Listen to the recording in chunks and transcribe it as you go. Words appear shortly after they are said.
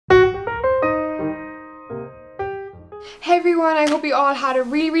Hey everyone, I hope you all had a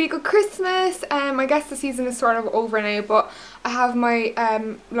really good Christmas. I guess the season is sort of over now, but I have my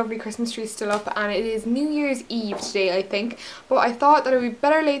lovely Christmas tree still up and it is New Year's Eve today, I think. But I thought that it would be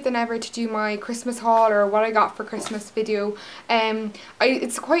better late than ever to do my Christmas haul or what I got for Christmas video.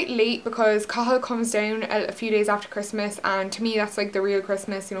 It's quite late because Cathal comes down a few days after Christmas, and to me that's like the real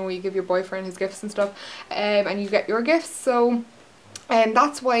Christmas, you know, where you give your boyfriend his gifts and stuff, and you get your gifts. So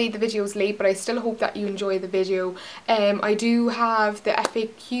that's why the video is late, but I still hope that you enjoy the video. I do have the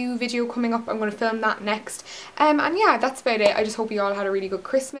FAQ video coming up. I'm going to film that next. And yeah, that's about it. I just hope you all had a really good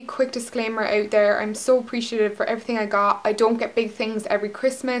Christmas. Quick disclaimer out there, I'm so appreciative for everything I got. I don't get big things every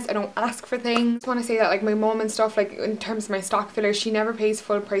Christmas. I don't ask for things. I just want to say that like my mom and stuff, like in terms of my stock filler, she never pays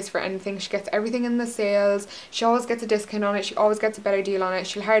full price for anything. She gets everything in the sales. She always gets a discount on it. She always gets a better deal on it.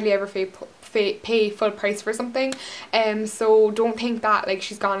 She'll hardly ever pay full price for something. So don't think that like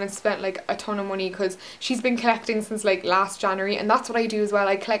she's gone and spent like a ton of money, because she's been collecting since like last January, and that's what I do as well.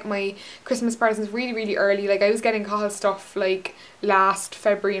 I collect my Christmas presents really early. Like I was getting Cathal stuff like last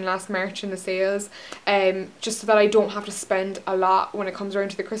February and last March in the sales, just so that I don't have to spend a lot when it comes around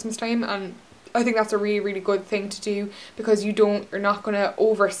to the Christmas time. And I think that's a really good thing to do, because you're not going to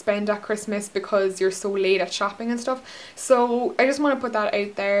overspend at Christmas because you're so late at shopping and stuff. So I just want to put that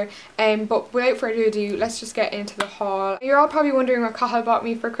out there. But without further ado, let's just get into the haul. You're all probably wondering what Cathal bought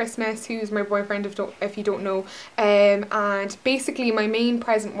me for Christmas, who's my boyfriend if you don't know. And basically my main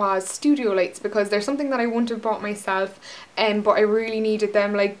present was studio lights, because there's something that I wouldn't have bought myself, but I really needed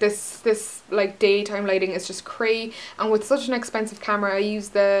them. Like this like daytime lighting is just cray, and with such an expensive camera I use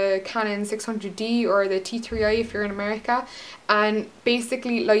the Canon 600D or the T3i if you're in America, and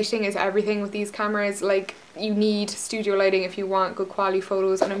basically lighting is everything with these cameras. Like you need studio lighting if you want good quality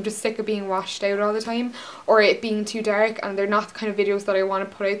photos, and I'm just sick of being washed out all the time or it being too dark, and they're not the kind of videos that I want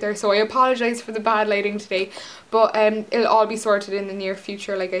to put out there. So I apologize for the bad lighting today, but it'll all be sorted in the near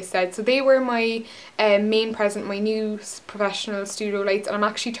future, like I said. So they were my main present, my new professional studio lights, and I'm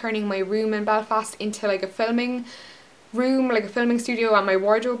actually turning my room in Belfast into like a filming room, like a filming studio, and my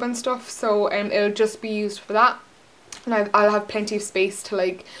wardrobe and stuff. So it'll just be used for that, and I'll have plenty of space to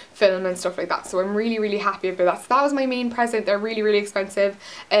like film and stuff like that. So I'm really happy about that. So that was my main present. They're really expensive.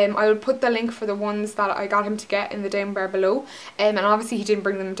 I will put the link for the ones that I got him to get in the down bar below. And obviously he didn't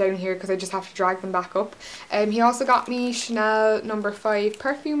bring them down here because I just have to drag them back up. He also got me Chanel No. 5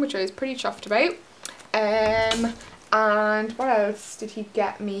 perfume, which I was pretty chuffed about. And what else did he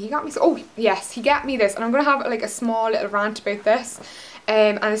get me? He got me, oh yes, he got me this, and I'm gonna have like a small little rant about this,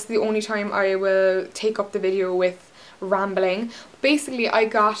 and it's the only time I will take up the video with rambling. Basically I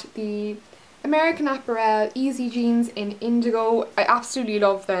got the American Apparel Easy Jeans in indigo. I absolutely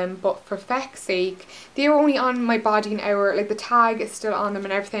love them, but for feck's sake, they were only on my body an hour. Like the tag is still on them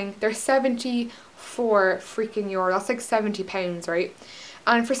and everything. They're 74 freaking euro. That's like £70, right?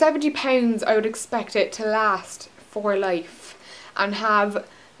 And for £70 I would expect it to last for life and have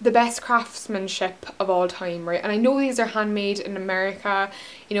the best craftsmanship of all time, right? And I know these are handmade in America,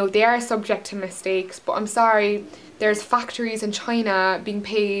 you know, they are subject to mistakes, but I'm sorry, there's factories in China being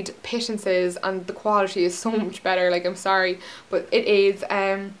paid pittances and the quality is so much better. Like, I'm sorry, but it is.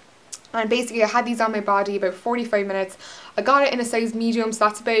 And basically I had these on my body about 45 minutes. I got it in a size medium, so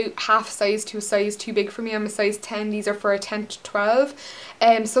that's about half size to a size too big for me. I'm a size 10. These are for a 10 to 12.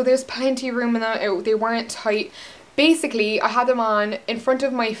 So there's plenty of room in them. They weren't tight. Basically, I had them on in front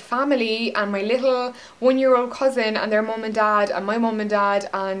of my family and my little 1-year-old cousin and their mum and dad and my mum and dad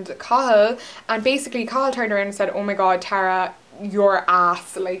and Cathal. And basically Cathal turned around and said, "Oh my god, Tara, your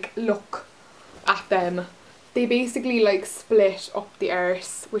ass, like look at them." They basically like split up the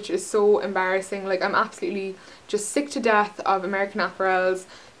arse, which is so embarrassing. Like I'm absolutely just sick to death of American Apparel's,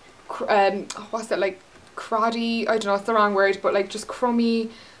 what's it, like croddy, I don't know, it's the wrong word, but like just crummy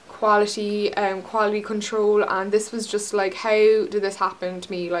quality control. And this was just like, how did this happen to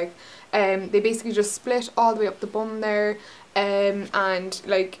me? Like they basically just split all the way up the bum there, and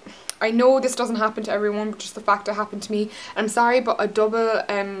like I know this doesn't happen to everyone, but just the fact it happened to me. I'm sorry, but a double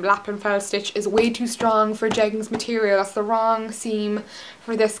lap and fell stitch is way too strong for jeggings material. That's the wrong seam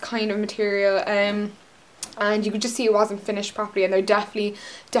for this kind of material. And you could just see it wasn't finished properly, and they're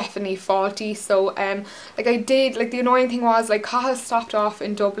definitely faulty. So like I did, like the annoying thing was like Cathal stopped off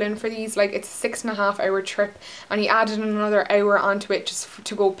in Dublin for these, like it's a 6.5 hour trip, and he added another hour onto it just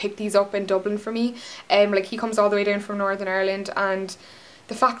to go pick these up in Dublin for me. Like he comes all the way down from Northern Ireland, and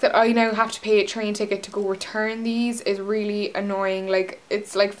the fact that I now have to pay a train ticket to go return these is really annoying. Like,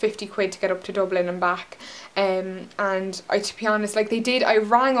 it's like 50 quid to get up to Dublin and back. And to be honest, like, I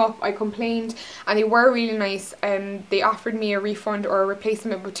rang up, I complained, and they were really nice. They offered me a refund or a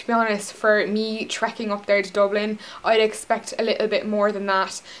replacement, but to be honest, for me trekking up there to Dublin, I'd expect a little bit more than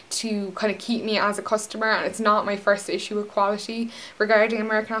that to kind of keep me as a customer, and it's not my first issue with quality regarding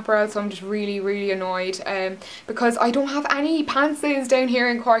American Apparel, so I'm just really annoyed because I don't have any pantses down here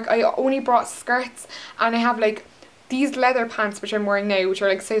in Cork. I only brought skirts, and I have like these leather pants which I'm wearing now, which are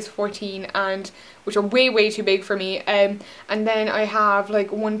like size 14 and which are way too big for me, and then I have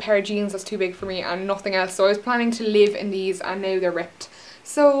like one pair of jeans that's too big for me and nothing else. So I was planning to live in these, and now they're ripped.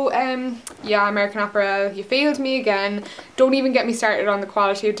 So yeah, American Apparel, you failed me again. Don't even get me started on the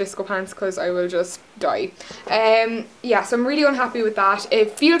quality of disco pants because I will just die. Yeah, so I'm really unhappy with that.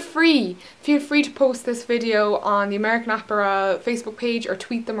 Feel free to post this video on the American Apparel Facebook page or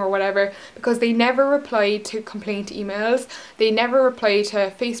tweet them or whatever, because they never reply to complaint emails. They never reply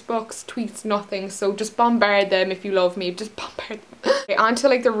to Facebooks, tweets, nothing. So just bombard them if you love me. Just bombard them. Okay, on to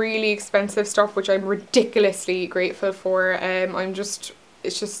like the really expensive stuff, which I'm ridiculously grateful for.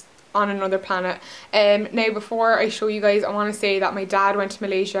 It's just on another planet. Now before I show you guys, I want to say that my dad went to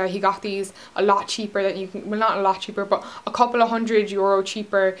Malaysia. He got these a lot cheaper than you can, well, not a lot cheaper, but a couple of €100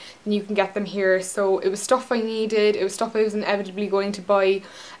 cheaper than you can get them here. So it was stuff I needed, it was stuff I was inevitably going to buy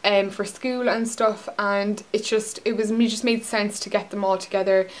for school and stuff, and it just made sense to get them all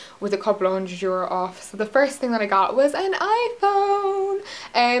together with a couple of €100 off. So the first thing that I got was an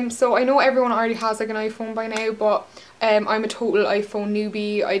iPhone. So I know everyone already has like an iPhone by now, but I'm a total iPhone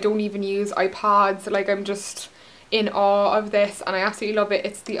newbie. I don't even use iPods. Like, I'm just in awe of this, and I absolutely love it.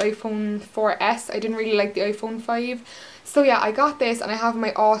 It's the iPhone 4S. I didn't really like the iPhone 5. So yeah, I got this, and I have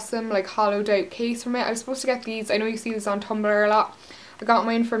my awesome like hollowed out case from it. I was supposed to get these. I know you see these on Tumblr a lot. I got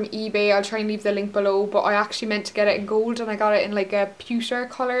mine from eBay. I'll try and leave the link below, but I actually meant to get it in gold, and I got it in like a pewter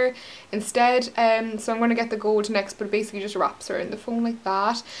colour instead. So I'm going to get the gold next, but it basically just wraps around the phone like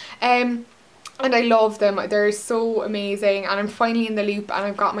that. And I love them. They're so amazing, and I'm finally in the loop, and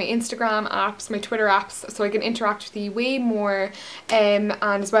I've got my Instagram apps, my Twitter apps, so I can interact with you way more, and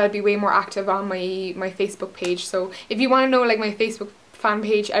as well be way more active on my Facebook page. So if you want to know like my Facebook fan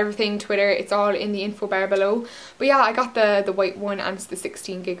page, everything, Twitter, it's all in the info bar below. But yeah, I got the white one, and it's the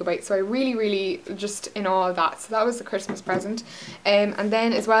 16GB, so I really just in awe of that. So that was the Christmas present. And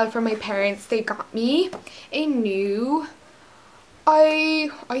then as well for my parents, they got me a new a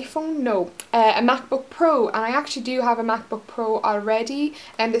MacBook Pro, and I actually do have a MacBook Pro already,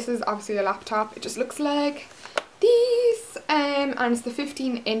 and this is obviously a laptop. It just looks like this, and it's the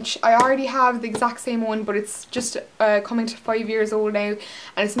 15-inch. I already have the exact same one, but it's just coming to 5 years old now, and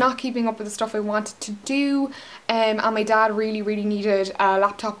it's not keeping up with the stuff I wanted to do, and my dad really needed a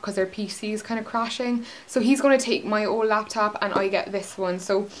laptop because their PC is kind of crashing, so he's going to take my old laptop and I get this one.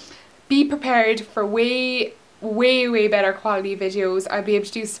 So be prepared for way better quality videos. I'll be able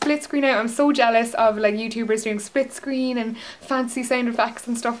to do split screen now. I'm so jealous of like YouTubers doing split screen and fancy sound effects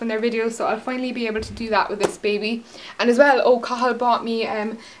and stuff in their videos, so I'll finally be able to do that with this baby. And as well, oh, Cathal bought me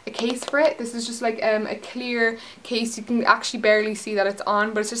a case for it. This is just like a clear case. You can actually barely see that it's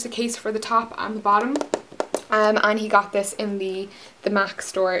on, but it's just a case for the top and the bottom. And he got this in the Mac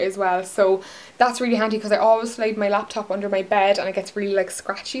store as well, so that's really handy because I always slide my laptop under my bed and it gets really like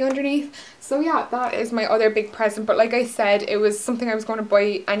scratchy underneath. So yeah, that is my other big present, but like I said, it was something I was going to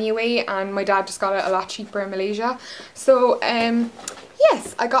buy anyway, and my dad just got it a lot cheaper in Malaysia. So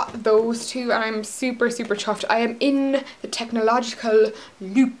yes, I got those two, and I'm super chuffed. I am in the technological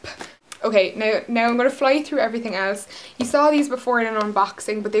loop. Okay, now I'm going to fly through everything else. You saw these before in an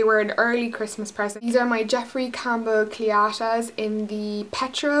unboxing, but they were an early Christmas present. These are my Jeffrey Campbell Cleatas in the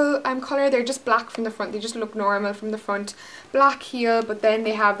petrol colour. They're just black from the front. They just look normal from the front. Black heel, but then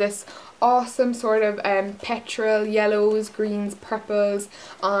they have this awesome sort of petrol yellows, greens, purples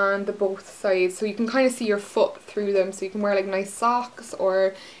on the both sides, so you can kind of see your foot through them, so you can wear like nice socks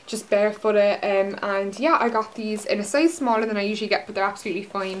or just barefooted. And yeah, I got these in a size smaller than I usually get, but they're absolutely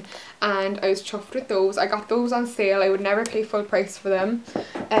fine, and I was chuffed with those. I got those on sale. I would never pay full price for them,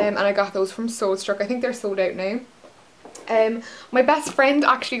 and I got those from Soulstruck. I think they're sold out now. My best friend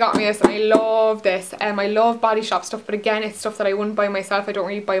actually got me this, and I love this. I love Body Shop stuff, but again, it's stuff that I wouldn't buy myself. I don't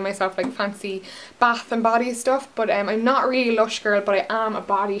really buy myself like fancy bath and body stuff, but I'm not really a Lush girl, but I am a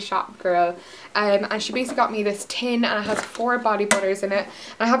Body Shop girl. And she basically got me this tin, and it has 4 body butters in it,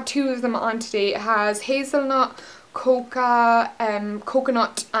 and I have 2 of them on today. It has hazelnut, coconut and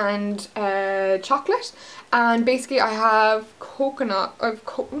chocolate, and basically I have coconut,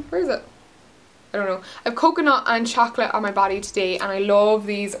 where is it? I don't know. I have coconut and chocolate on my body today, and I love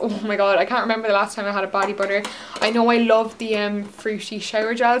these. Oh my god, I can't remember the last time I had a body butter. I know I love the fruity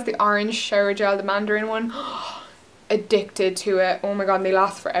shower gels, the orange shower gel, the mandarin one. Addicted to it. Oh my god, and they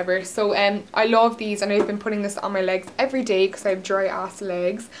last forever. So I love these, and I've been putting this on my legs every day because I have dry ass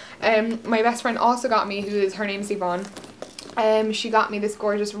legs. My best friend also got me, her name's Yvonne. She got me this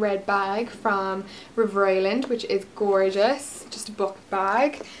gorgeous red bag from River Island, which is gorgeous, just a book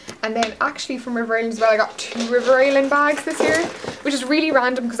bag. And then actually from River Island as well, I got 2 River Island bags this year, which is really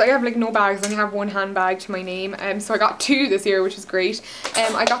random because I have like no bags, I only have 1 handbag to my name. So I got 2 this year, which is great.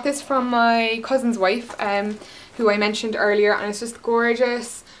 I got this from my cousin's wife, who I mentioned earlier, and it's just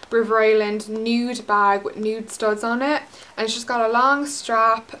gorgeous River Island nude bag with nude studs on it, and it's just got a long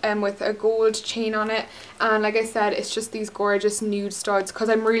strap with a gold chain on it, and like I said, it's just these gorgeous nude studs because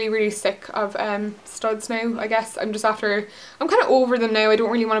I'm really sick of studs now. I guess I'm kind of over them now. I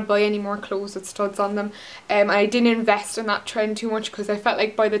don't really want to buy any more clothes with studs on them. I didn't invest in that trend too much because I felt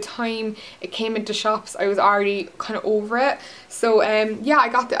like by the time it came into shops I was already kind of over it. So yeah,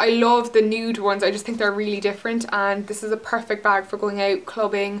 I love the nude ones. I just think they're really different, and this is a perfect bag for going out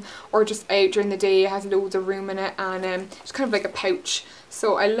clubbing or just out during the day. It has loads of room in it, and it's kind of like a pouch.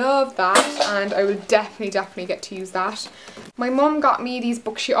 So I love that, and I will definitely get to use that. My mum got me these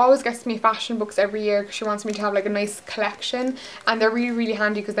books. She always gets me fashion books every year because she wants me to have like a nice collection, and they're really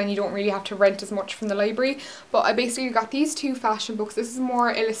handy because then you don't really have to rent as much from the library. But I basically got these 2 fashion books. This is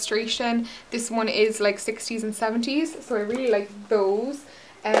more illustration. This one is like 60s and 70s, so I really like those.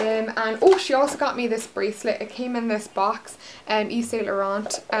 And oh, she also got me this bracelet. It came in this box, Yves Saint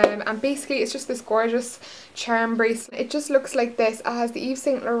Laurent, and basically it's just this gorgeous charm bracelet. It just looks like this. It has the Yves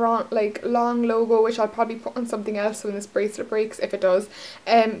Saint Laurent like long logo, which I'll probably put on something else when this bracelet breaks, if it does.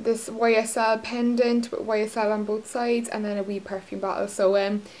 This YSL pendant with YSL on both sides, and then a wee perfume bottle. So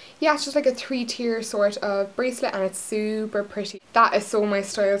yeah, it's just like a 3-tier sort of bracelet, and it's super pretty. That is so my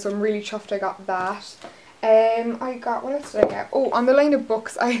style, so I'm really chuffed I got that. I got, what else did I get? Oh, on the line of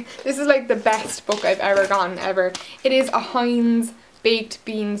books, this is like the best book I've ever gotten, ever. It is a Heinz baked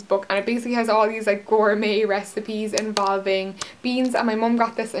beans book, and it basically has all these like gourmet recipes involving beans, and my mum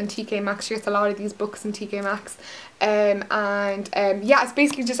got this in TK Maxx. She gets a lot of these books in TK Maxx. Yeah, it's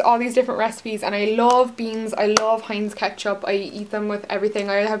basically just all these different recipes, and I love beans. I love Heinz ketchup. I eat them with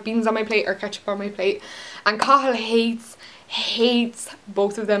everything. I have beans on my plate or ketchup on my plate, and Cahill hates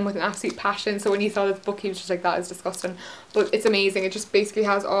both of them with an absolute passion. So when he saw this book, he was just like, that is disgusting, but it's amazing. It just basically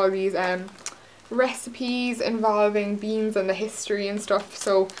has all these recipes involving beans and the history and stuff,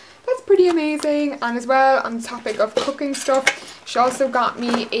 so that's pretty amazing. And as well, on the topic of cooking stuff, she also got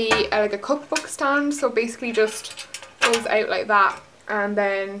me like a cookbook stand. So basically just goes out like that, and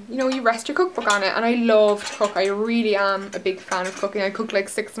then, you know, you rest your cookbook on it. And I love to cook. I really am a big fan of cooking. I cook like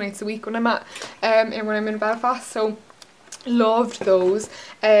 6 nights a week when I'm in Belfast, so loved those.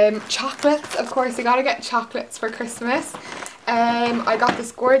 Chocolates, of course, you gotta get chocolates for Christmas. I got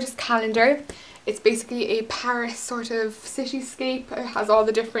this gorgeous calendar. It's basically a Paris sort of cityscape. It has all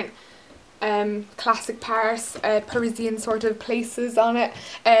the different classic Paris, Parisian sort of places on it.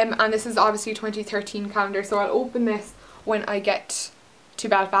 And this is obviously a 2013 calendar, so I'll open this when I get to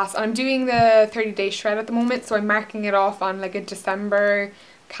Belfast. And I'm doing the 30-day shred at the moment, so I'm marking it off on like a December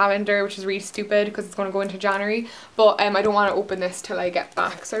calendar, which is really stupid because it's going to go into January, but I don't want to open this till I get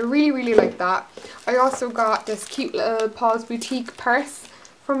back. So I really like that. I also got this cute little Paul's Boutique purse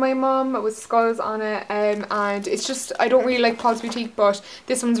from my mum with skulls on it, and it's just, I don't really like Paul's Boutique, but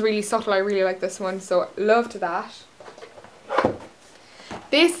this one's really subtle. I really like this one, so loved that.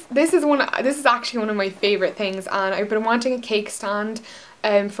 This is actually one of my favourite things, and I've been wanting a cake stand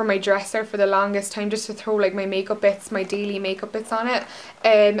for my dresser for the longest time, just to throw like my makeup bits, my daily makeup bits on it,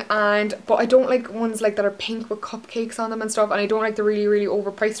 but I don't like ones like that are pink with cupcakes on them and stuff, and I don't like the really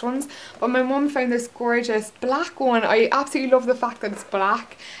overpriced ones. But my mum found this gorgeous black one. I absolutely love the fact that it's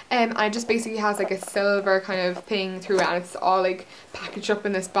black, and it just basically has like a silver kind of thing through it, and it's all like packaged up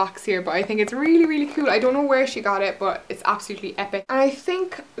in this box here. But I think it's really cool. I don't know where she got it, but it's absolutely epic. And I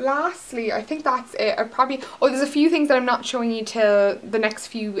think lastly, I think that's it. There's a few things that I'm not showing you till the next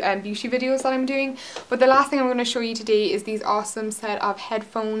few beauty videos that I'm doing, but the last thing I'm going to show you today is these awesome set of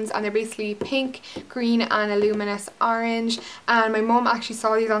headphones, and they're basically pink, green and a luminous orange. And my mum actually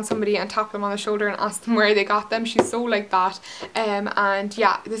saw these on somebody and tapped them on the shoulder and asked them where they got them. She's so like that. And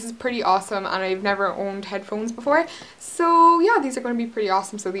yeah, this is pretty awesome, and I've never owned headphones before, so yeah, these are going to be pretty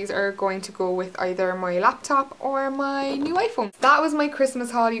awesome. So these are going to go with either my laptop or my new iPhone. That was my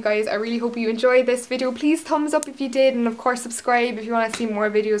Christmas haul, you guys. I really hope you enjoyed this video. Please thumbs up if you did, and of course subscribe if you want to see see more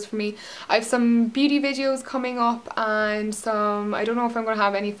videos from me. I have some beauty videos coming up and some, I don't know if I'm going to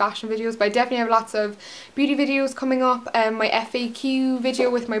have any fashion videos, but I definitely have lots of beauty videos coming up. My FAQ video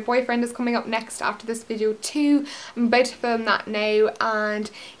with my boyfriend is coming up next after this video too. I'm about to film that now, and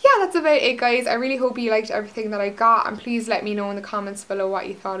yeah, that's about it guys. I really hope you liked everything that I got, and please let me know in the comments below what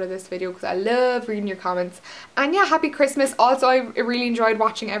you thought of this video because I love reading your comments. And yeah, happy Christmas. Also, I really enjoyed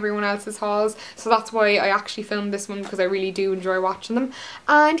watching everyone else's hauls, so that's why I actually filmed this one, because I really do enjoy watching them.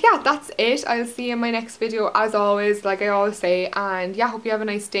 And yeah, that's it. I'll see you in my next video as always, like I always say, and yeah, hope you have a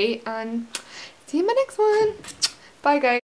nice day and see you in my next one. Bye guys.